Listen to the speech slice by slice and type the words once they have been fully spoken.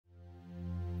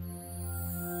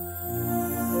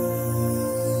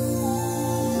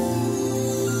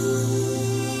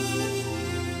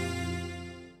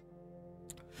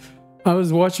I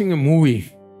was watching a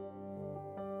movie.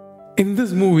 In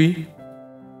this movie,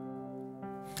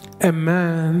 a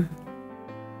man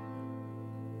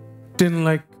didn't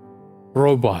like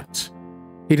robots.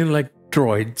 He didn't like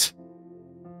droids.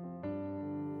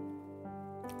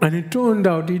 And it turned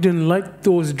out he didn't like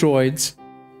those droids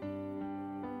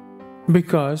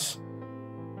because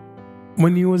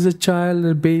when he was a child,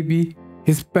 a baby,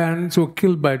 his parents were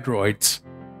killed by droids.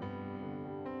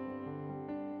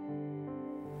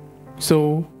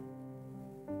 So,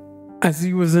 as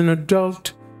he was an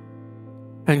adult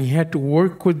and he had to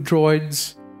work with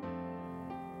droids,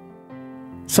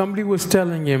 somebody was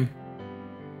telling him,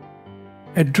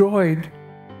 a droid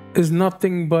is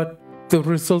nothing but the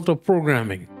result of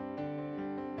programming.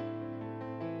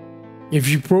 If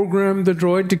you program the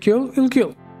droid to kill, he'll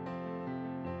kill.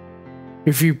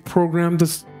 If you program the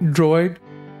same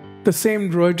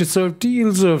droid to serve tea,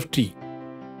 he'll serve tea.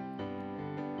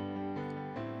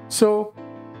 So,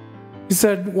 he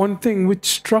said one thing which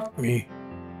struck me.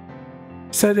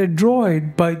 He said a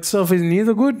droid by itself is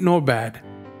neither good nor bad.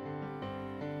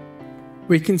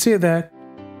 We can say that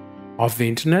of the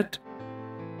internet.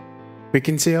 We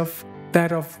can say of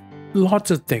that of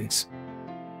lots of things.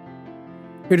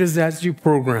 It is as you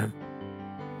program.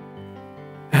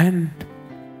 And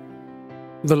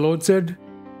the Lord said,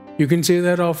 you can say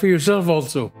that of yourself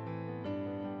also.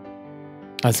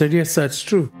 I said, yes, that's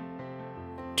true.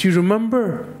 Do you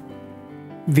remember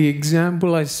the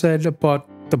example I said about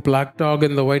the black dog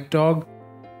and the white dog?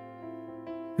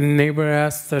 The neighbor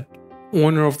asked the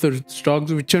owner of the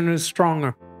dogs, which one is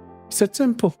stronger? He said,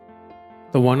 simple.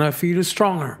 The one I feed is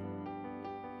stronger.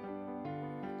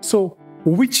 So,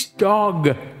 which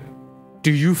dog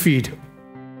do you feed?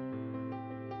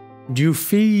 Do you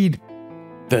feed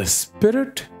the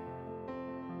spirit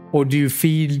or do you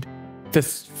feed the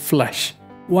flesh?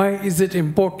 Why is it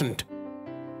important?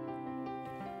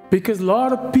 Because a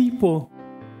lot of people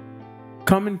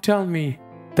come and tell me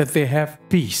that they have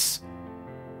peace.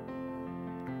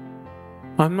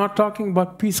 I'm not talking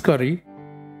about peace curry.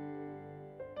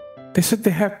 They said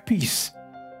they have peace.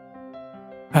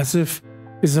 As if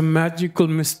it's a magical,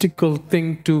 mystical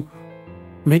thing to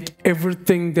make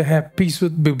everything they have peace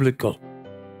with biblical.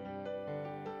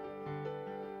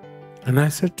 And I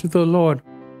said to the Lord,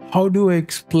 how do I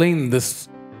explain this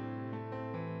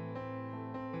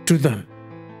to them?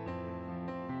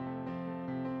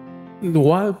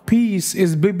 While peace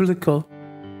is biblical,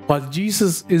 while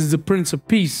Jesus is the Prince of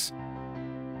Peace,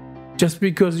 just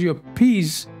because you have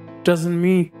peace doesn't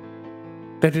mean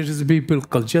that it is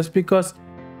biblical. Just because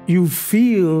you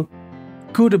feel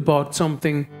good about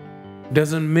something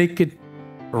doesn't make it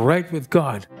right with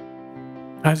God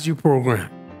as you program.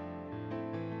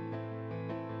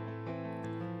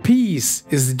 Peace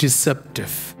is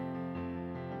deceptive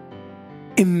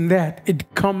in that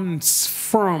it comes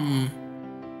from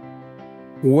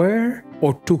where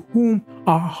or to whom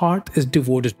our heart is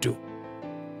devoted to.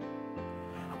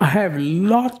 I have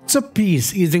lots of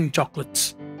peace eating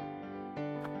chocolates.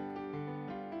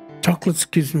 Chocolates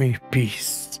gives me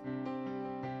peace.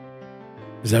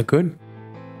 Is that good?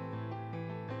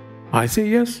 I say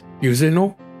yes, you say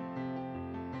no.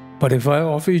 But if I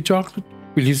offer you chocolate,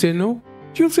 will you say no?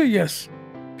 You'll say yes,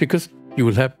 because you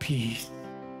will have peace.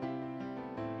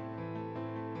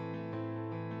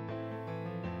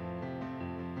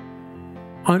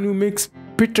 Anu makes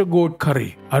bitter gourd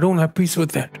curry. I don't have peace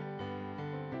with that.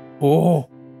 Oh,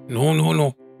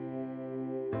 no.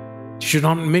 You should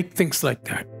not make things like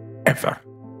that, ever.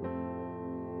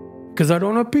 Because I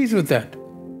don't have peace with that.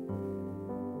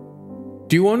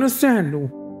 Do you understand?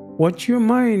 What your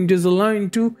mind is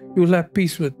aligned to, you'll have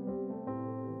peace with.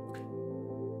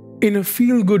 In a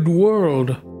feel-good world,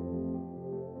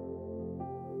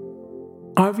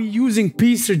 are we using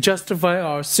peace to justify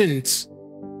our sins?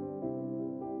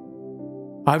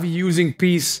 Are we using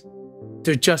peace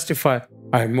to justify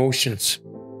our emotions?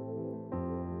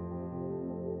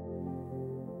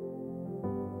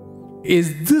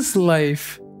 Is this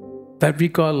life that we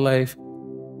call life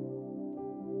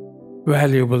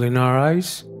valuable in our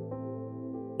eyes?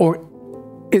 Or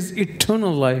is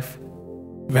eternal life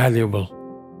valuable?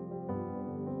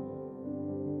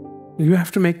 You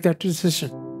have to make that decision.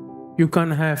 You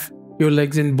can't have your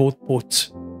legs in both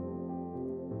boats.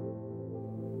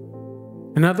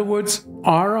 In other words,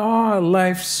 are our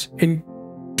lives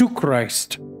to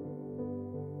Christ,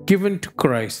 given to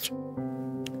Christ,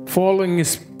 following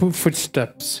His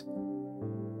footsteps?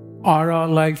 Are our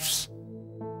lives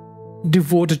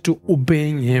devoted to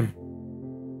obeying Him?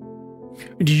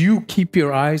 Do you keep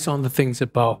your eyes on the things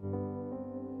above?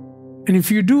 And if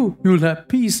you do, you'll have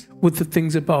peace with the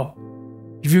things above.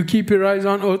 If you keep your eyes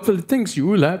on earthly things, you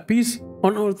will have peace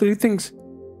on earthly things.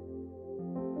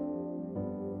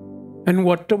 And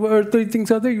whatever earthly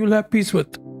things are there, you'll have peace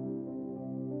with.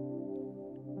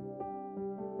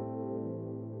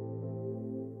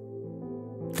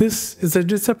 This is a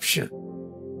deception.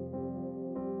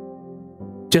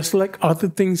 Just like other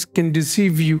things can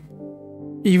deceive you,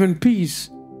 even peace,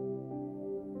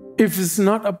 if it's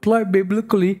not applied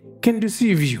biblically, can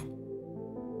deceive you.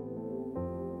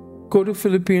 Go to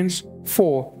Philippians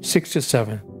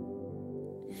 4:6-7.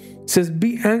 It says,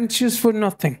 "Be anxious for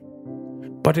nothing,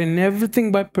 but in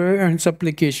everything by prayer and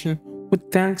supplication, with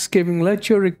thanksgiving, let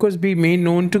your requests be made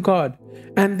known to God.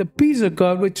 And the peace of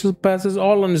God, which surpasses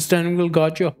all understanding, will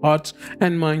guard your hearts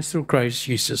and minds through Christ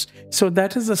Jesus." So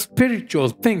that is a spiritual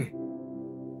thing.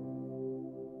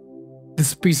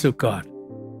 This peace of God.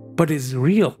 But it's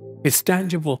real. It's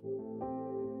tangible.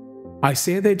 I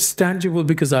say that it's tangible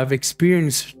because I've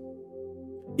experienced it.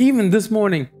 Even this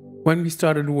morning, when we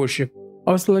started worship,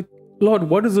 I was like, Lord,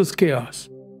 what is this chaos?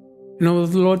 You know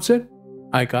what the Lord said?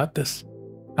 I got this.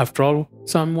 After all,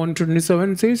 Psalm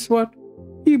 127 says what?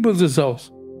 He builds his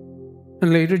house.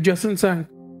 And later Justin sang,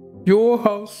 your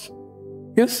house.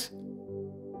 Yes?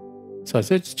 So I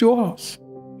said, it's your house.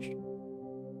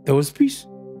 There was peace.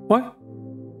 Why?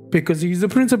 Because he's the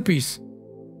Prince of Peace.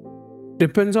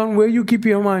 Depends on where you keep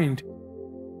your mind.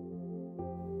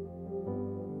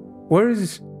 Where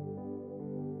is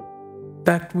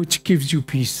that which gives you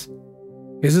peace?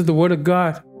 Is it the Word of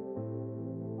God?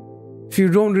 If you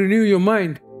don't renew your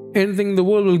mind, anything in the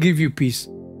world will give you peace.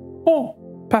 Oh,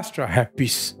 Pastor, I have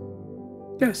peace.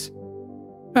 Yes,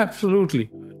 absolutely.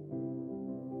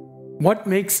 What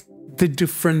makes the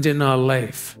difference in our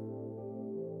life?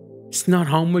 It's not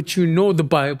how much you know the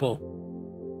Bible.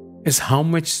 It's how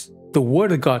much the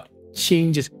Word of God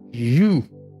changes you.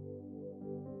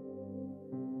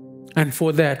 And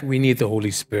for that, we need the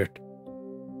Holy Spirit.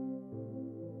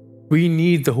 We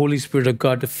need the Holy Spirit of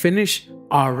God to finish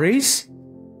our race.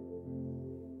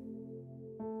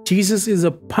 Jesus is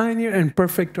a pioneer and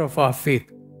perfecter of our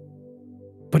faith.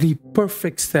 But He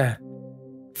perfects that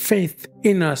faith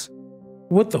in us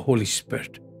with the Holy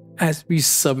Spirit as we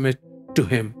submit to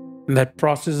Him. And that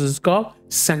process is called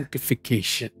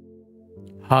sanctification.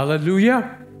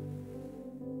 Hallelujah.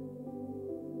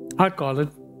 I call it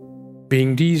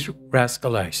being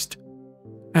de-rascalized.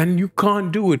 And you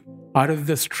can't do it out of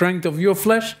the strength of your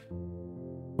flesh,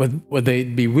 whether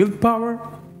it be willpower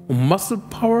or muscle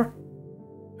power.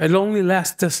 It'll only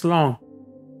last this long,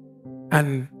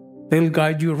 and they'll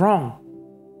guide you wrong.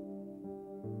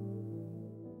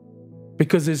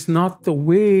 Because it's not the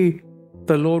way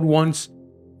the Lord wants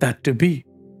that to be.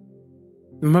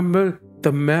 Remember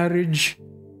the marriage?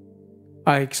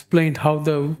 I explained how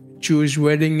the Jewish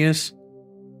wedding is.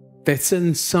 They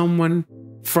send someone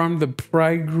from the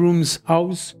bridegroom's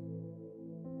house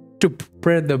to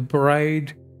prepare the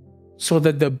bride so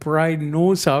that the bride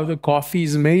knows how the coffee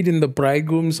is made in the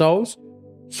bridegroom's house,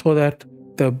 so that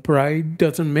the bride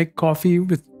doesn't make coffee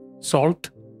with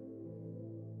salt.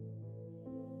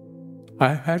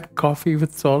 I had coffee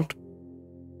with salt.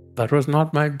 That was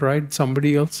not my bride,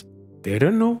 somebody else. They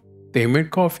didn't know. They made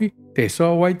coffee. They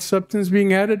saw white substance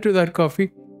being added to that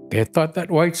coffee. They thought that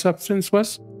white substance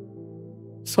was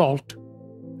salt.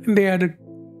 And they added.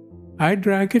 I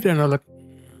drank it and I was like,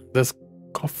 this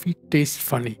coffee tastes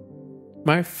funny.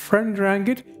 My friend drank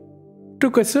it,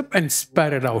 took a sip and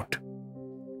spat it out.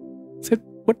 Said,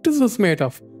 what is this made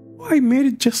of? Oh, I made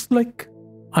it just like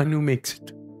Anu makes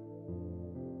it.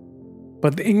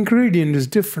 But the ingredient is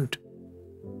different.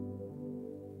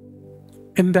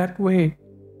 In that way,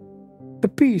 the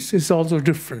peace is also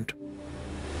different.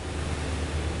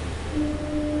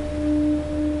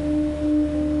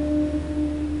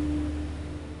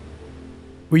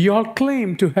 We all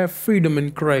claim to have freedom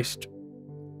in Christ.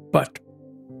 But,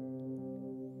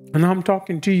 and I'm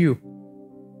talking to you,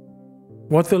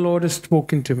 what the Lord has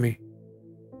spoken to me.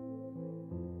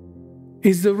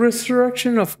 Is the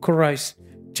resurrection of Christ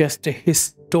just a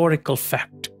historical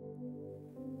fact?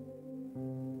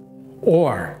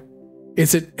 Or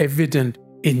is it evident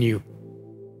in you?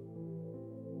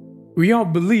 We all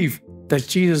believe that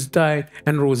Jesus died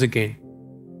and rose again.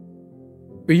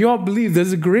 We all believe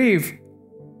there's a grave.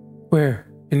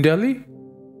 Where? In Delhi?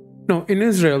 No, in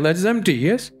Israel, that's empty,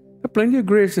 yes? There are plenty of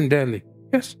graves in Delhi,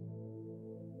 yes?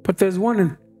 But there's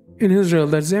one in Israel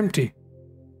that's empty.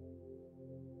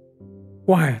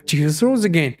 Why? Jesus rose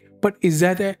again. But is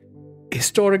that a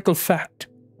historical fact?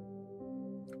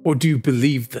 Or do you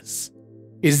believe this?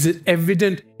 Is it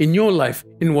evident in your life,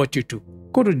 in what you do?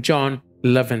 Go to John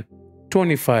 11,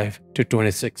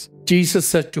 25-26. Jesus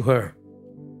said to her,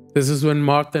 This is when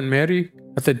Martha and Mary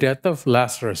at the death of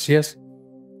Lazarus. Yes,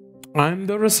 I am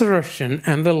the resurrection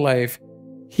and the life.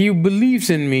 He who believes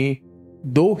in me,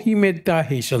 though he may die,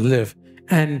 he shall live.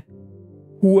 And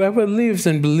whoever lives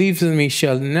and believes in me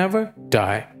shall never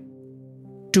die.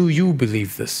 Do you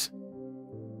believe this?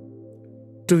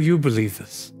 Do you believe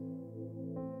this?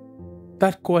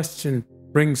 That question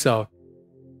rings out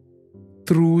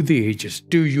through the ages.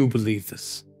 Do you believe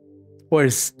this? Or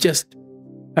is it just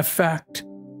a fact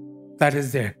that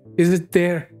is there? Is it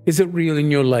there? Is it real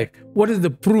in your life? What is the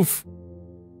proof?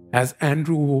 As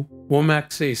Andrew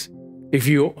Womack says, if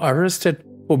you are arrested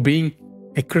for being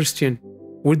a Christian,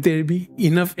 would there be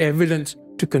enough evidence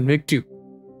to convict you?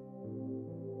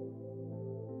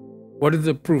 What is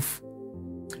the proof?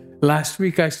 Last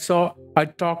week I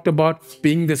talked about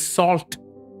being the salt.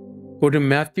 Go to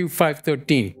Matthew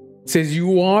 5:13. It says,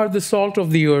 you are the salt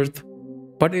of the earth,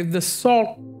 but if the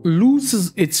salt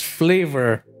loses its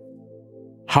flavor,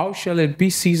 how shall it be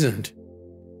seasoned?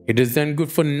 It is then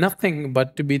good for nothing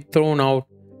but to be thrown out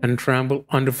and trampled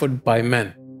underfoot by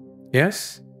men.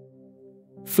 Yes?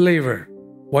 Flavor.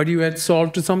 Why do you add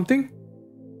salt to something?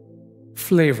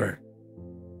 Flavor.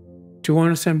 Do you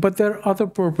understand? But there are other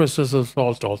purposes of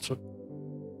salt also.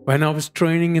 When I was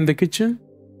training in the kitchen,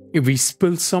 if we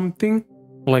spill something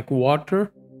like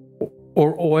water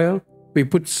or oil, we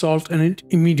put salt in it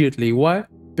immediately. Why?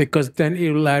 Because then it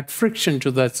will add friction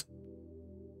to that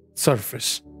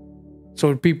surface,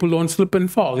 so people don't slip and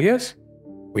fall. Yes,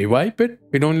 we wipe it.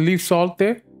 We don't leave salt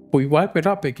there. We wipe it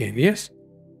up again. Yes,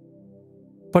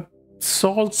 but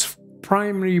salt's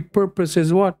primary purpose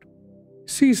is what?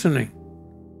 Seasoning.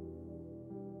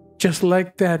 Just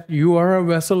like that, you are a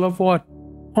vessel of what?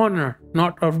 Honor,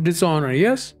 not of dishonor.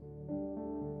 Yes.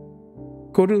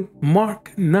 Go to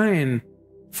Mark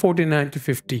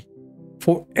 9:49-50.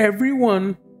 For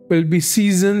everyone will be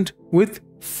seasoned with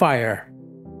fire,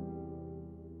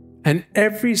 and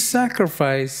every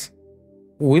sacrifice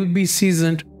will be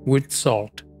seasoned with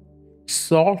salt.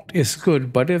 Salt is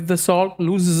good, but if the salt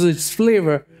loses its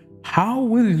flavor, how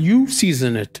will you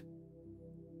season it?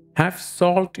 Have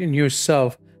salt in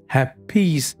yourself, have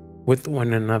peace with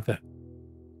one another.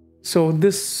 So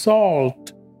this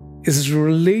salt is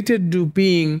related to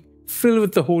being filled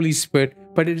with the Holy Spirit,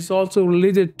 but it is also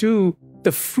related to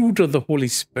the fruit of the Holy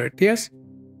Spirit. Yes?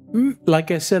 Like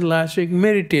I said last week,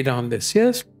 meditate on this.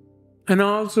 Yes? And I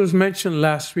also mentioned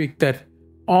last week that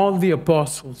all the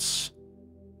apostles,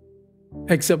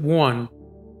 except one,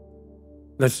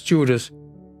 that's Judas,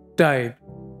 died.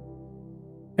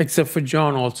 Except for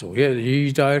John also. Yeah,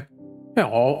 he died. Yeah,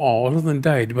 all of them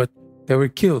died, but they were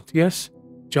killed. Yes?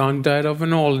 John died of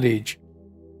an old age.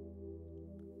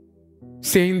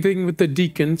 Same thing with the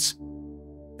deacons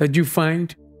that you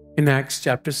find in Acts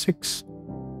chapter 6.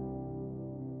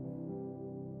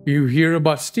 You hear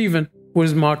about Stephen, who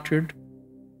was martyred.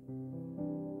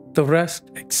 The rest,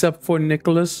 except for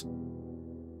Nicholas,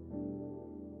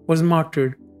 was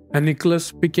martyred, and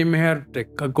Nicholas became a heretic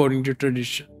according to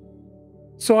tradition.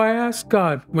 So I asked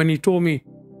God when He told me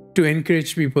to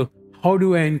encourage people, how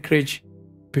do I encourage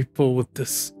people with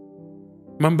this?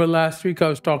 Remember last week I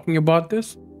was talking about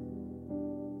this?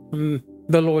 And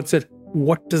the Lord said,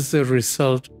 what is the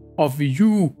result of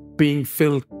you being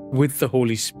filled with the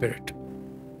Holy Spirit?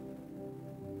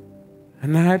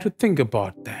 And I had to think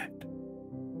about that.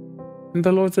 And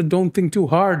the Lord said, don't think too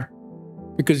hard,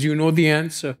 because you know the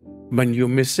answer when you're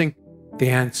missing the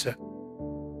answer.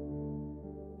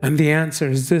 And the answer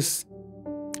is this.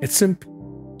 It's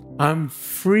simple. I'm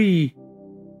free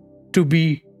to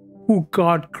be who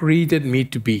God created me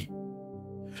to be.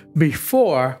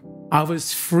 Before, I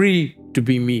was free to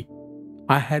be me.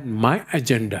 I had my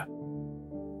agenda.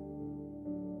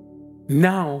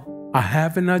 Now, I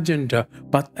have an agenda,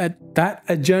 but that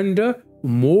agenda,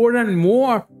 more and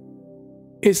more,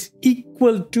 is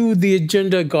equal to the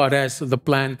agenda God has, the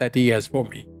plan that He has for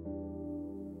me.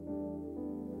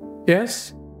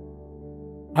 Yes?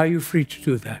 Are you free to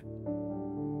do that?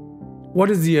 What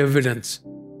is the evidence?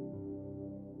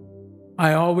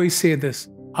 I always say this,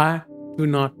 I do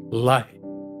not lie.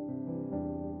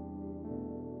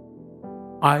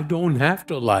 I don't have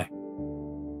to lie.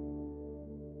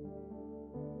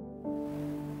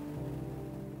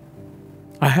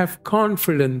 I have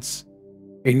confidence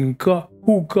in God,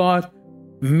 who God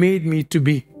made me to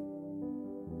be.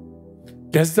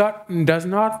 Does not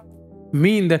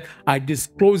mean that I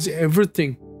disclose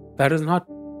everything.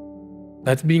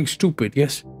 That's being stupid,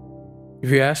 yes? If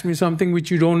you ask me something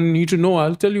which you don't need to know,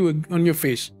 I'll tell you on your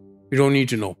face. You don't need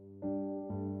to know.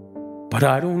 But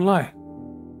I don't lie.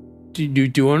 Do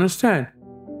you understand?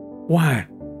 Why?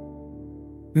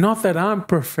 Not that I'm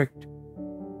perfect,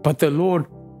 but the Lord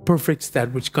perfects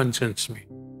that which concerns me.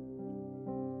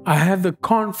 I have the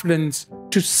confidence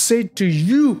to say to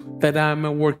you that I am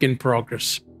a work in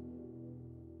progress.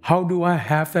 How do I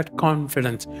have that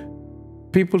confidence?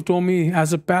 People told me,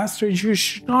 as a pastor, you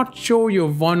should not show your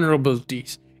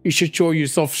vulnerabilities. You should show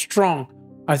yourself strong.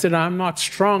 I said, I'm not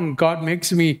strong. God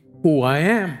makes me who I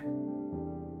am.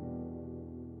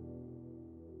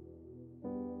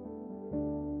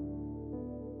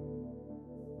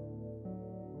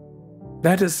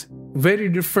 That is very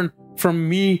different from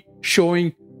me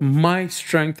showing my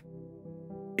strength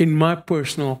in my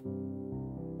personal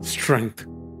strength.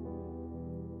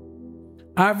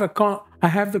 I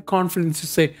have the confidence to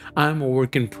say I'm a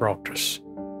work in progress.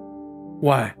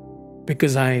 Why?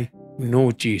 Because I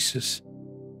know Jesus.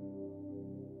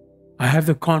 I have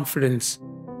the confidence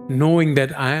knowing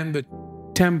that I am the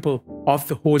temple of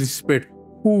the Holy Spirit,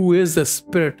 who is the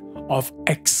Spirit of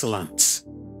excellence.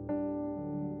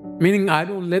 Meaning I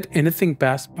don't let anything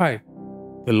pass by.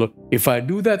 The Lord, if I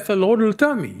do that, the Lord will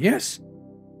tell me. Yes.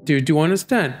 Do you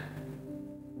understand?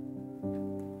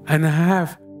 And I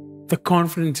have the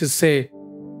confidence to say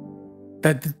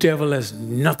that the devil has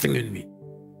nothing in me.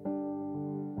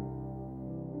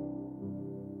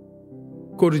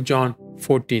 Go to John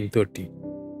 14:13.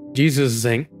 Jesus is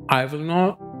saying, I will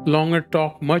no longer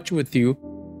talk much with you,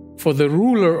 for the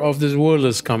ruler of this world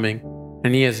is coming,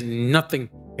 and he has nothing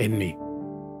in me.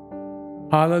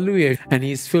 Hallelujah. And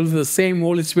he's filled with the same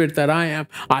Holy Spirit that I am.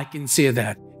 I can say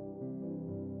that.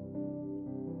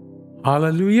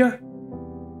 Hallelujah.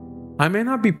 I may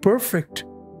not be perfect.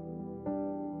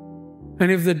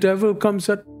 And if the devil comes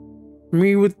at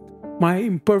me with my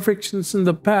imperfections in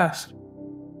the past,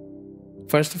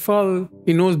 first of all,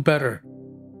 he knows better.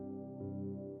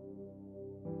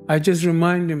 I just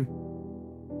remind him,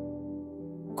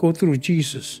 go through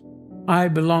Jesus. I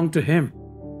belong to him.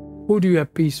 Who do you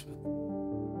have peace with?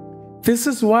 This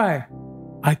is why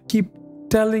I keep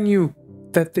telling you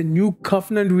that the new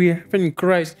covenant we have in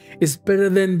Christ is better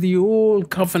than the old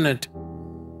covenant.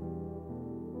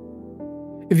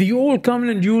 In the old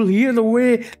covenant, you will hear the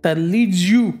way that leads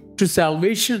you to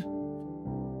salvation.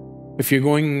 If you're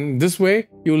going this way,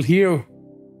 you'll hear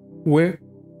a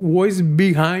voice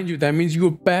behind you. That means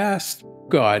you're past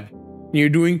God. You're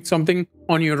doing something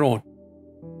on your own.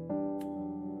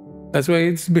 That's why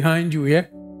it's behind you, yeah?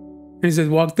 And he says,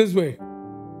 walk this way.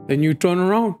 Then you turn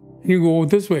around and you go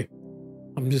this way.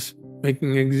 I'm just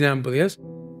making an example, yes?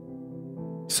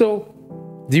 So,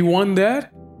 do you want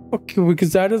that? Okay,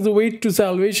 because that is the way to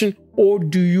salvation. Or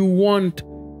do you want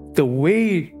the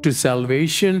way to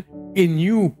salvation in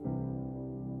you?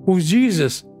 Who's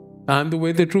Jesus? I'm the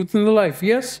way, the truth, and the life.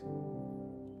 Yes?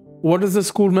 What does the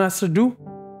schoolmaster do?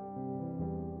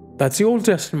 That's the Old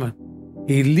Testament.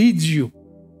 He leads you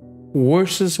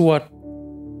versus what?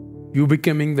 You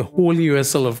becoming the holy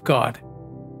vessel of God.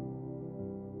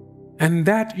 And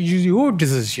that is your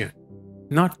decision,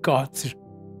 not God's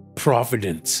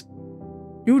providence.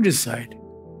 You decide.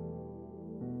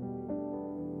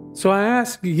 So I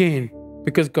ask again,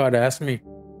 because God asked me,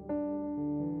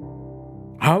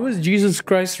 how is Jesus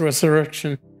Christ's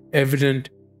resurrection evident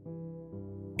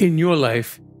in your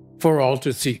life for all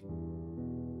to see?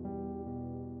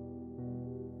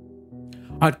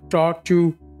 I taught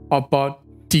you about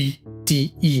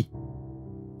DTE.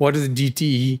 What is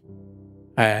DTE?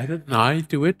 I added an I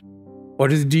to it.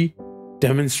 What is D?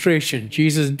 Demonstration.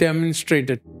 Jesus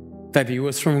demonstrated that he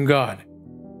was from God.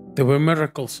 There were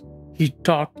miracles. He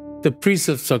taught the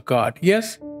precepts of God.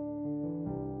 Yes?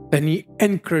 Then he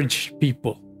encouraged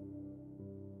people.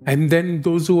 And then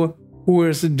those who were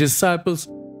his disciples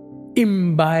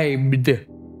imbibed.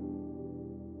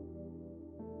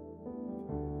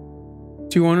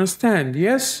 Do you understand?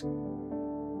 Yes?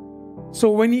 So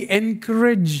when he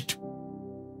encouraged,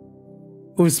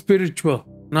 it was spiritual,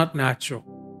 not natural.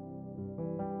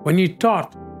 When he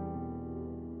taught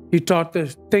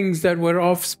the things that were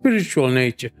of spiritual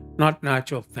nature, not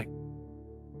natural things.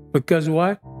 Because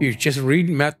why? You just read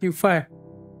Matthew 5.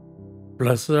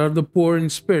 Blessed are the poor in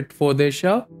spirit, for they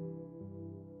shall.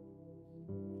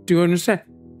 Do you understand?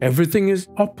 Everything is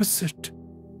opposite.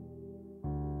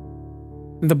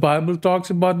 The Bible talks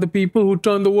about the people who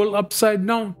turn the world upside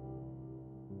down.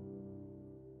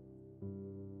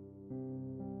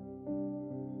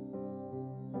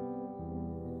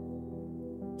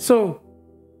 So,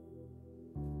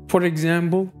 for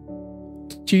example,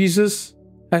 Jesus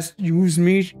has used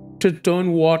me to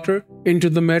turn water into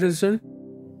the medicine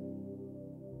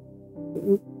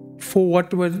for what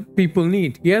people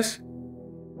need. Yes?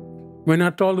 When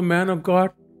I told the man of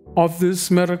God of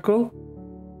this miracle,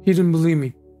 he didn't believe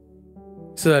me.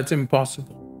 So that's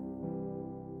impossible.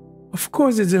 Of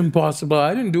course it's impossible.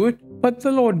 I didn't do it, but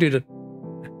the Lord did it.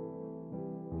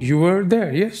 You were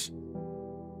there, yes?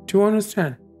 Do you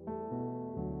understand?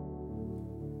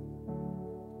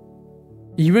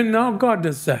 Even now, God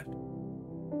does that.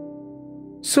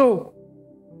 So,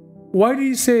 why do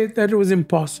you say that it was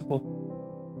impossible?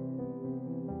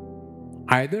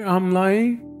 Either I'm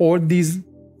lying or these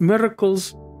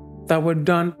miracles that were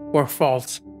done were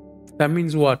false. That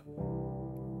means what?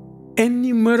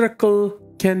 Any miracle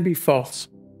can be false.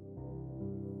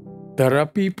 There are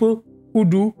people who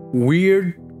do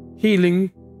weird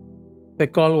healing. They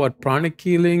call what? Pranic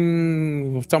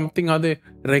healing, something other,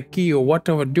 Reiki or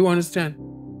whatever. Do you understand?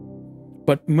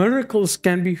 But miracles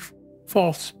can be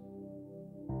false.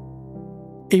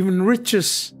 Even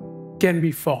riches can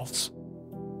be false.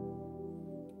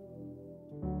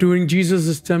 During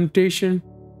Jesus' temptation,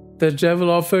 the devil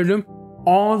offered him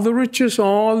all the riches,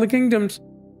 all the kingdoms.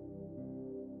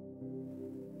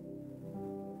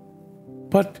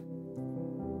 But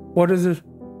what is it?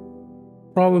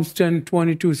 Proverbs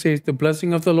 10:22 says, the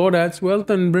blessing of the Lord adds wealth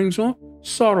and brings no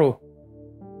sorrow.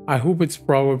 I hope it's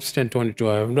Proverbs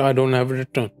 10:22. I don't have it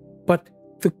written. But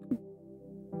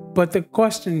the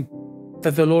question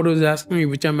that the Lord was asking me,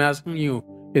 which I'm asking you,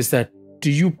 is that do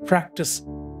you practice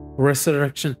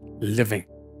resurrection living?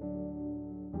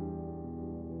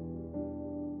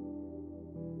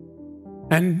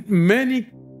 And many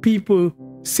people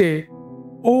say,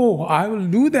 oh, I will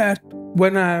do that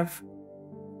when I have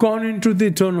gone into the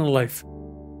eternal life.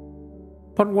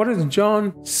 But what does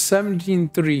John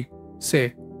 17:3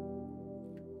 say?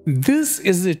 This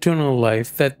is eternal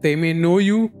life, that they may know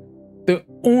you, the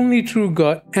only true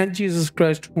God, and Jesus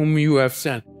Christ whom you have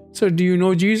sent. So do you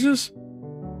know Jesus?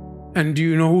 And do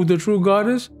you know who the true God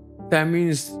is? That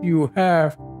means you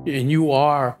have and you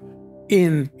are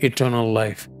in eternal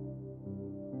life.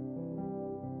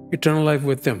 Eternal life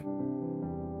with Him.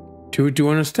 To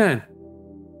understand?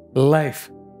 Life,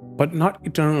 but not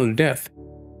eternal death.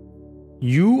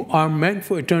 You are meant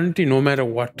for eternity no matter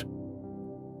what.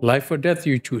 Life or death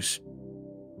you choose.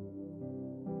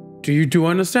 Do you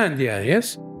understand? Yeah,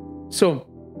 yes? So,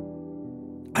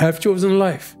 I have chosen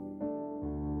life.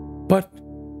 But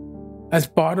as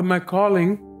part of my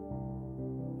calling,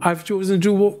 I've chosen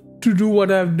to do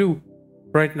what I do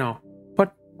right now.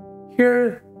 But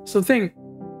here's the thing.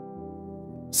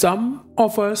 Some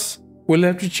of us will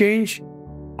have to change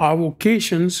our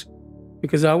vocations,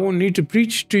 because I won't need to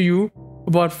preach to you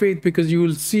about faith, because you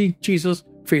will see Jesus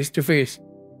face to face.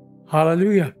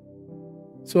 Hallelujah.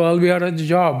 So I'll be out of the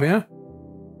job, yeah?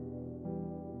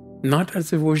 Not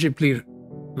as a worship leader,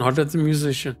 not as a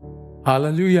musician.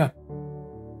 Hallelujah.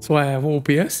 So I have hope,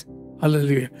 yes?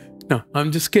 Hallelujah. No,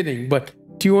 I'm just kidding, but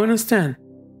do you understand?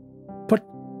 But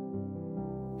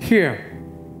here,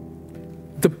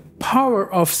 the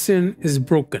power of sin is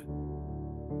broken.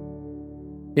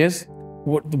 Yes?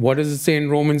 What does it say in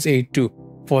Romans 8:2?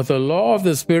 For the law of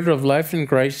the Spirit of life in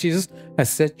Christ Jesus has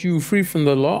set you free from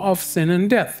the law of sin and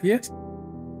death. Yes?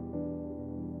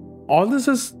 All this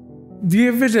is the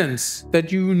evidence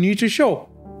that you need to show.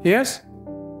 Yes?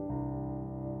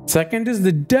 Second is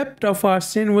the depth of our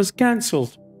sin was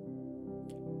cancelled.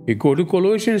 We go to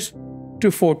Colossians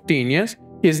 2:14. Yes?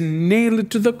 He is nailed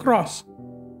to the cross.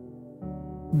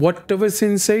 Whatever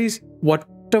sin says,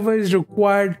 whatever is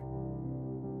required,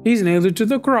 He's nailed to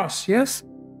the cross. Yes?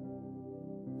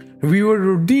 We were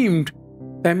redeemed.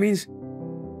 That means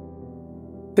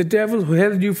the devil who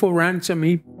held you for ransom,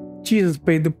 Jesus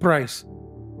paid the price.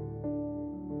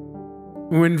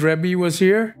 When Rebbe was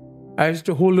here, I used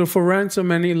to hold her for ransom,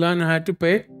 and he learned how to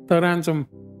pay the ransom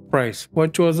price.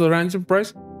 What was the ransom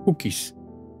price? Cookies.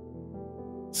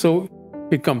 So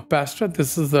he come, Pastor,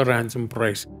 this is the ransom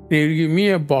price. And he'll give me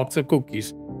a box of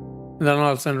cookies. And then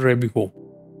I'll send Rebbe home.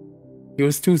 He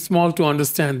was too small to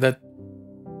understand that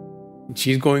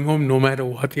she's going home no matter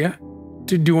what, yeah?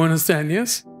 Do you understand,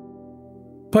 yes?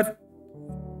 But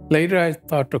later I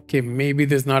thought, okay, maybe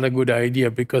this is not a good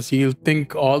idea, because he'll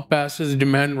think all pastors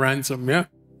demand ransom, yeah?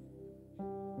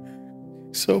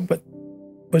 So, but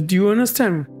do you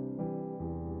understand?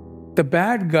 The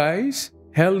bad guys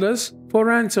held us for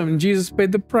ransom. Jesus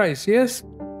paid the price, yes?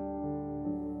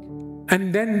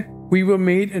 And then we were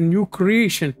made a new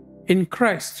creation in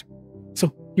Christ.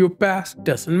 So your past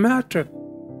doesn't matter.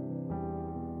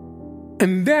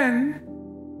 And then,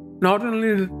 not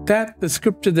only that, the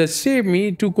scripture that saved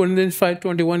me, 2 Corinthians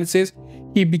 5:21, it says,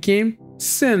 He became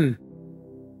sin.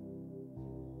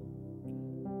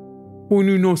 Who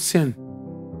knew no sin?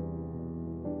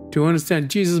 Do you understand?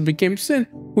 Jesus became sin,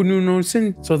 who knew no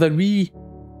sin, so that we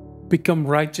become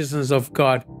righteousness of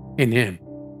God in Him.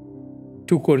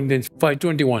 2 Corinthians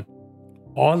 5:21.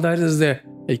 All that is there.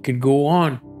 It could go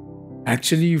on.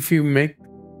 Actually, if you make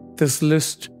this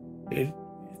list,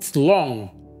 it's long.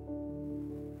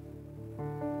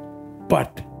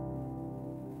 But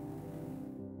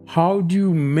how do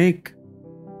you make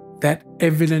that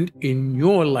evident in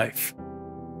your life?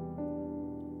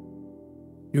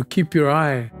 You keep your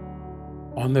eye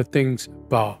on the things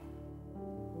above.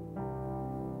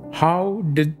 How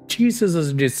did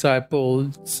Jesus'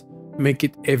 disciples make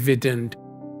it evident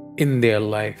in their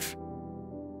life?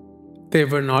 They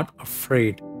were not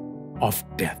afraid of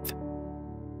death.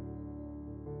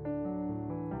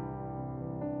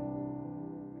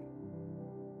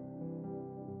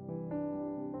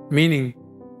 Meaning,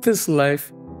 this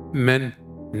life meant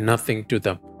nothing to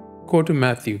them. Go to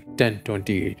Matthew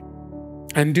 10:28.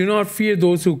 And do not fear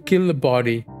those who kill the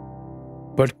body,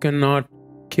 but cannot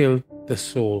kill the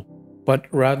soul, but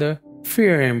rather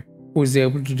fear him who is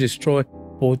able to destroy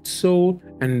both soul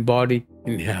and body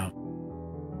in hell.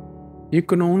 You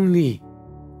can only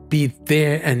be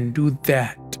there and do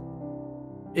that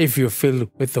if you're filled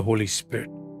with the Holy Spirit.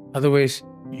 Otherwise,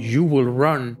 you will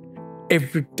run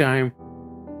every time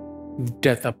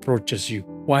death approaches you.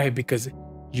 Why? Because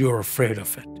you're afraid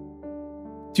of it.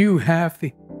 Do you have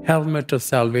the helmet of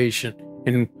salvation?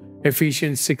 In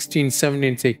Ephesians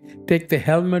 16:17 say, take the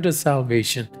helmet of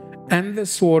salvation and the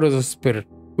sword of the Spirit,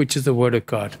 which is the Word of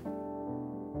God.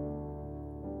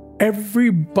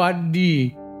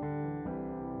 Everybody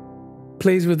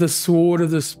plays with the sword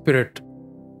of the Spirit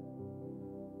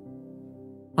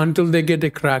until they get a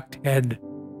cracked head.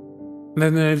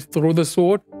 Then they throw the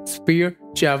sword, spear,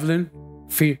 javelin,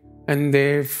 and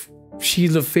they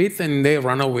shield of faith, and they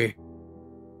run away.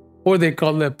 Or they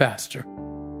call their pastor.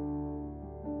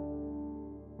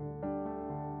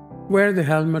 Wear the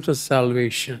helmet of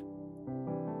salvation.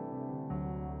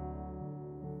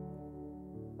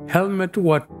 Helmet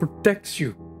what? Protects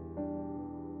you.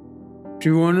 Do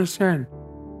you understand?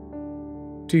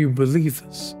 Do you believe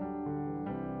this?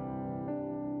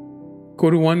 Go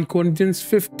to 1 Corinthians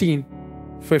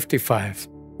 15:55.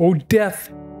 O death,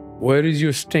 where is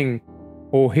your sting?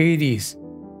 O Hades,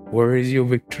 where is your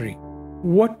victory?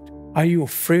 What are you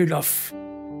afraid of?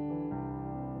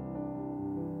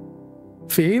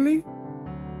 Failing?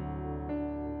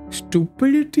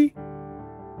 Stupidity?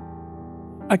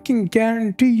 I can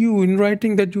guarantee you in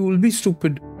writing that you will be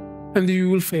stupid and that you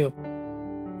will fail.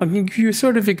 I can give you a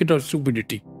certificate of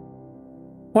stupidity.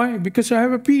 Why? Because I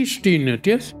have a PhD in it,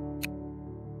 yes?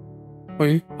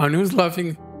 Why? Anu's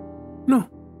laughing. No.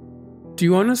 Do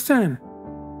you understand?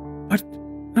 But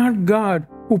not God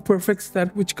who perfects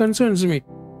that which concerns me.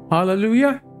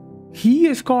 Hallelujah. He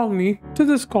has called me to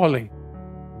this calling.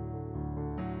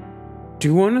 Do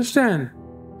you understand?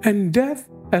 And death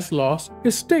has lost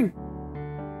its sting.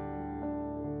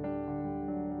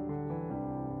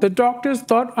 The doctors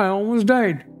thought I almost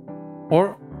died.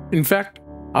 Or, in fact,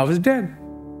 I was dead.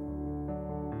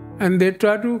 And they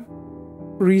tried to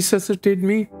resuscitate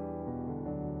me.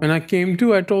 When I came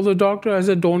to, I told the doctor, I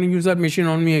said, don't use that machine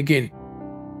on me again.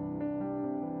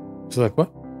 He's like,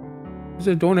 what? I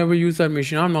said, don't ever use that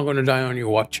machine. I'm not going to die on your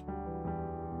watch.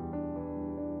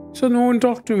 So no one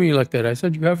talked to me like that. I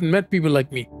said, you haven't met people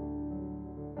like me.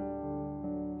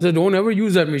 I said, don't ever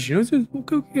use that machine. I said,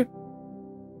 okay.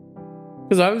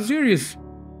 Because I was serious.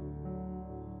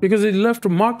 Because it left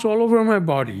marks all over my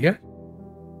body, yeah?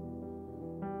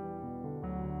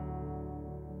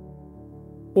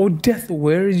 Oh, death,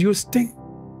 where is your sting?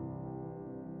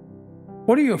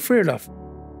 What are you afraid of?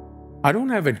 I don't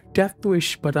have a death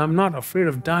wish, but I'm not afraid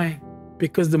of dying.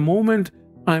 Because the moment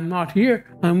I'm not here,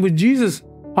 I'm with Jesus.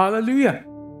 Hallelujah.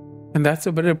 And that's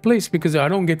a better place because I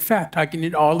don't get fat. I can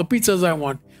eat all the pizzas I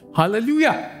want.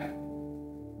 Hallelujah.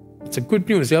 It's a good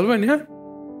news. Elvin, yeah?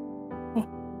 Oh,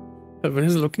 Elvin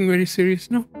is looking very serious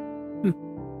now.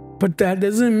 But that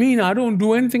doesn't mean I don't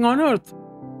do anything on earth.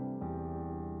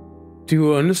 Do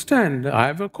you understand? I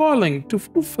have a calling to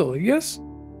fulfill, yes?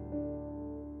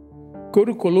 Go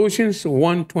to Colossians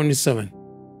 1:27.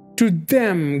 To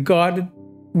them, God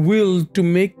willed to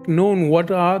make known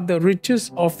what are the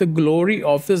riches of the glory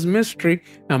of this mystery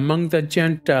among the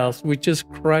Gentiles, which is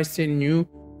Christ in you,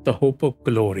 the hope of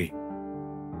glory.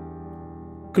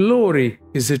 Glory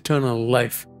is eternal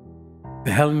life,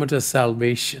 the helmet of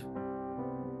salvation.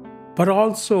 But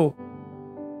also,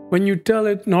 when you tell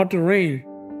it not to rain,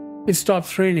 it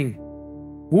stops raining.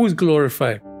 Who is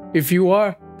glorified? If you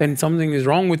are, then something is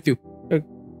wrong with you.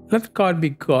 Let God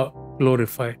be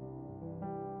glorified.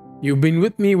 You've been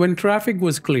with me when traffic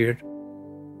was cleared.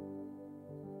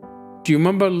 Do you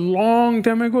remember a long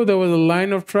time ago there was a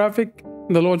line of traffic?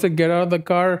 The Lord said, get out of the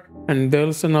car and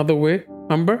there's another way.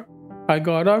 Remember? I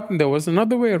got out and there was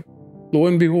another way. Lo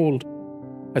and behold,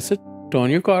 I said, turn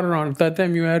your car around. At that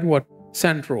time you had what?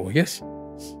 Santro, yes?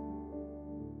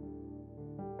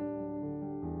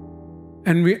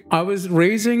 And I was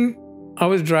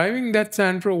driving that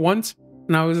Santro once,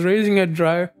 and I was racing a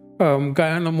guy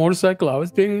on a motorcycle. I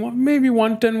was doing maybe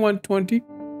 110, 120.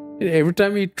 Every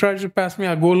time he tried to pass me,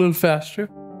 I'd go a little faster.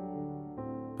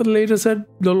 But later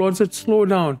the Lord said, slow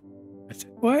down. I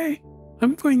said, why?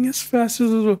 I'm going as fast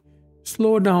as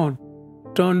slow down.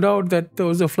 Turned out that there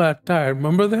was a flat tire.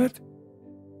 Remember that?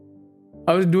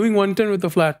 I was doing 110 with a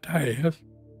flat tire. Yes?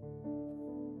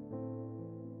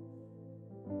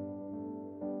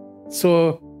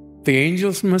 So the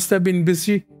angels must have been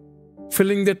busy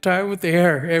filling the tire with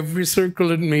air every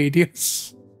circle it made.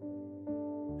 Yes.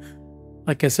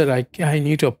 Like I said, I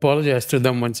need to apologize to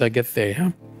them once I get there.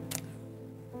 Huh?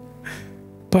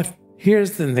 But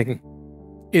here's the thing.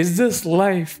 Is this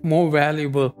life more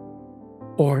valuable,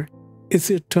 or is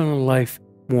eternal life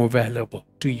more valuable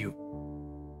to you?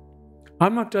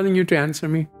 I'm not telling you to answer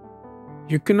me.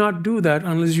 You cannot do that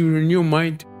unless you renew your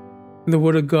mind in the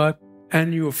Word of God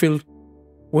and you are filled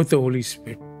with the Holy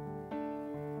Spirit.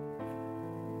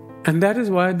 And that is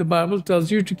why the Bible tells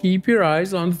you to keep your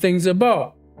eyes on things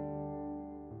above.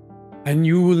 And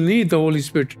you will need the Holy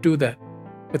Spirit to do that.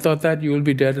 Without that, you will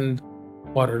be dead in the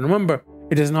water. Remember,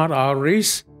 it is not our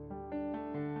race,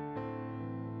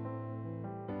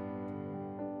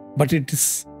 but it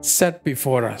is set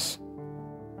before us.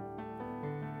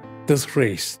 This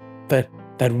race that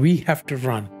we have to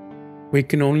run. We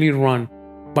can only run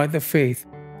by the faith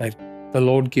that the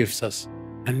Lord gives us.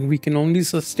 And we can only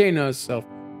sustain ourselves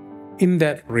in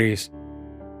that race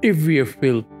if we are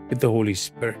filled with the Holy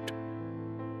Spirit.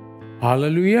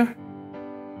 Hallelujah.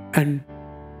 And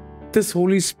this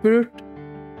Holy Spirit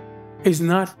is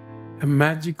not a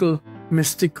magical,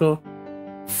 mystical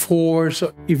force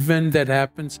or event that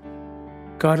happens.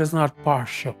 God is not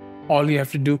partial. All you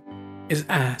have to do is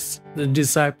ask. The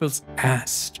disciples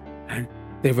asked, and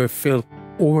they were filled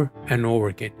over and over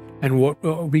again. And what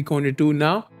are we going to do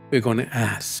now? We're going to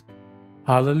ask.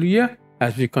 Hallelujah,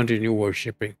 as we continue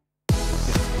worshiping.